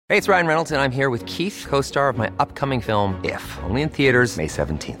Hey, it's Ryan Reynolds, and I'm here with Keith, co-star of my upcoming film, If, only in theaters May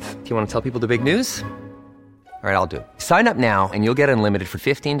 17th. Do you want to tell people the big news? All right, I'll do it. Sign up now and you'll get unlimited for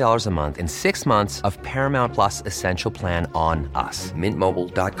 $15 a month and 6 months of Paramount Plus Essential Plan on us.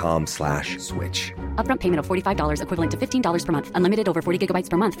 MintMobile.com/switch. Upfront payment of $45 equivalent to $15 per month. Unlimited over 40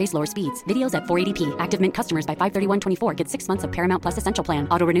 gigabytes per month. Face lower speeds. Videos at 480p. Active Mint customers by 531.24 get 6 months of Paramount Plus Essential Plan.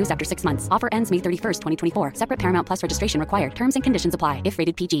 Auto renews after 6 months. Offer ends May 31st, 2024. Separate Paramount Plus registration required. Terms and conditions apply if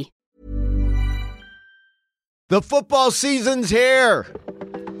rated PG. The football season's here.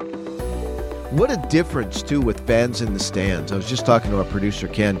 What a difference, too, with fans in the stands. I was just talking to our producer,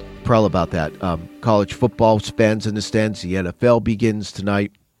 Ken Prell, about that. College football fans in the stands. The NFL begins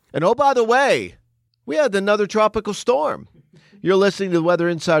tonight. And, oh, by the way, we had another tropical storm. You're listening to the Weather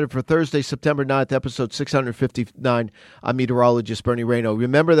Insider for Thursday, September 9th, episode 659. I'm meteorologist Bernie Rayno.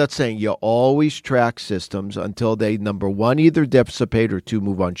 Remember that saying, you always track systems until they, number one, either dissipate or two,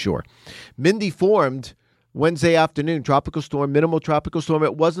 move on shore. Mindy formed Wednesday afternoon, tropical storm, minimal tropical storm.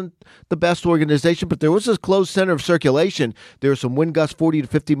 It wasn't the best organization, but there was a closed center of circulation. There were some wind gusts 40 to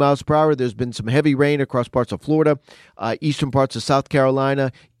 50 miles per hour. There's been some heavy rain across parts of Florida, eastern parts of South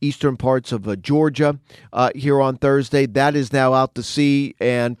Carolina, eastern parts of Georgia here on Thursday. That is now out to sea,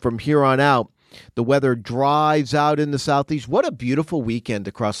 and from here on out, the weather dries out in the southeast. What a beautiful weekend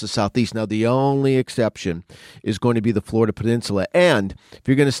across the southeast. Now, the only exception is going to be the Florida Peninsula. And if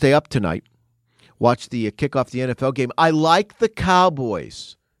you're going to stay up tonight, watch the kickoff the NFL game. I like the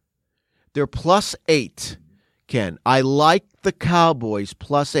Cowboys. They're +8, Ken. I like the Cowboys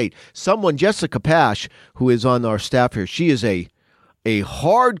 +8. Someone, Jessica Pash, who is on our staff here, she is a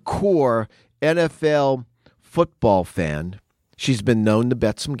hardcore NFL football fan. She's been known to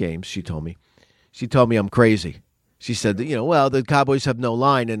bet some games, she told me. She told me I'm crazy. She said that, well, the Cowboys have no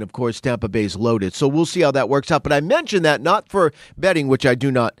line, and, of course, Tampa Bay's loaded. So we'll see how that works out. But I mention that not for betting, which I do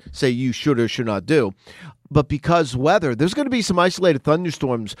not say you should or should not do, but because weather. There's going to be some isolated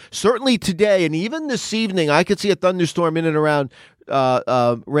thunderstorms, certainly today, and even this evening. I could see a thunderstorm in and around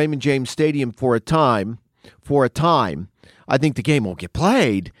Raymond James Stadium for a time. I think the game won't get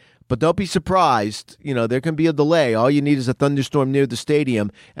played. But don't be surprised, there can be a delay. All you need is a thunderstorm near the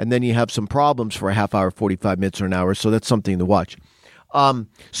stadium, and then you have some problems for a half hour, 45 minutes, or an hour. So that's something to watch.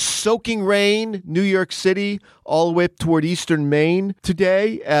 Soaking rain, New York City, all the way up toward eastern Maine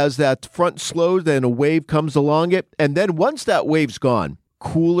today as that front slows, then a wave comes along it. And then once that wave's gone,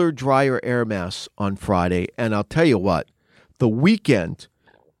 cooler, drier air mass on Friday. And I'll tell you what, the weekend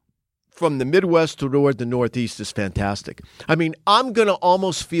from the Midwest to toward the Northeast is fantastic. I mean, I'm going to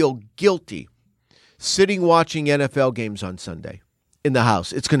almost feel guilty sitting watching NFL games on Sunday in the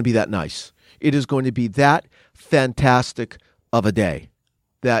house. It's going to be that nice. It is going to be that fantastic of a day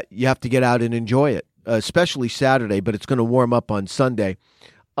that you have to get out and enjoy it, especially Saturday, but it's going to warm up on Sunday.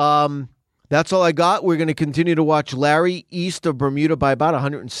 That's all I got. We're going to continue to watch Larry east of Bermuda by about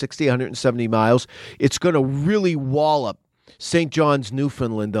 160, 170 miles. It's going to really wallop St. John's,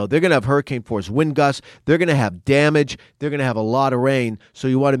 Newfoundland, though. They're going to have hurricane force wind gusts. They're going to have damage. They're going to have a lot of rain. So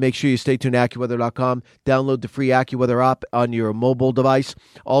you want to make sure you stay tuned to AccuWeather.com. Download the free AccuWeather app on your mobile device.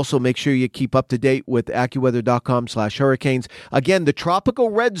 Also, make sure you keep up to date with AccuWeather.com/hurricanes. Again, the tropical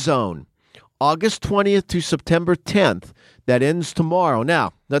red zone, August 20th to September 10th. That ends tomorrow.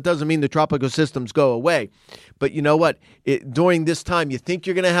 Now, that doesn't mean the tropical systems go away. But you know what? During this time, you think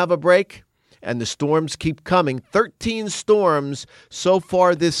you're going to have a break? And the storms keep coming. 13 storms so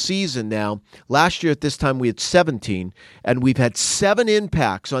far this season now. Last year at this time we had 17, and we've had 7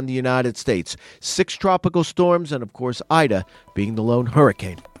 impacts on the United States. 6 tropical storms, and of course Ida being the lone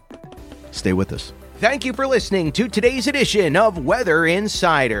hurricane. Stay with us. Thank you for listening to today's edition of Weather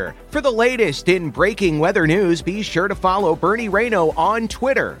Insider. For the latest in breaking weather news, be sure to follow Bernie Rayno on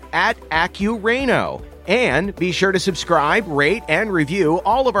Twitter @AccuRayno. And be sure to subscribe, rate, and review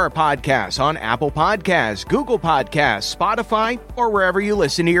all of our podcasts on Apple Podcasts, Google Podcasts, Spotify, or wherever you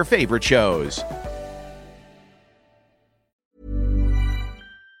listen to your favorite shows.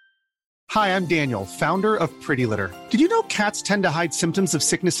 Hi, I'm Daniel, founder of Pretty Litter. Did you know cats tend to hide symptoms of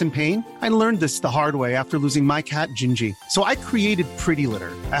sickness and pain? I learned this the hard way after losing my cat, Gingy. So I created Pretty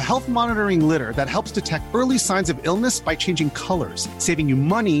Litter, a health monitoring litter that helps detect early signs of illness by changing colors, saving you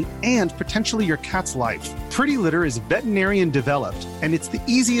money and potentially your cat's life. Pretty Litter is veterinarian developed, and it's the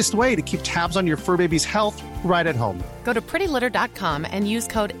easiest way to keep tabs on your fur baby's health right at home. Go to prettylitter.com and use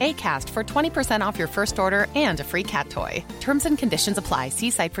code ACAST for 20% off your first order and a free cat toy. Terms and conditions apply. See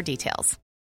site for details.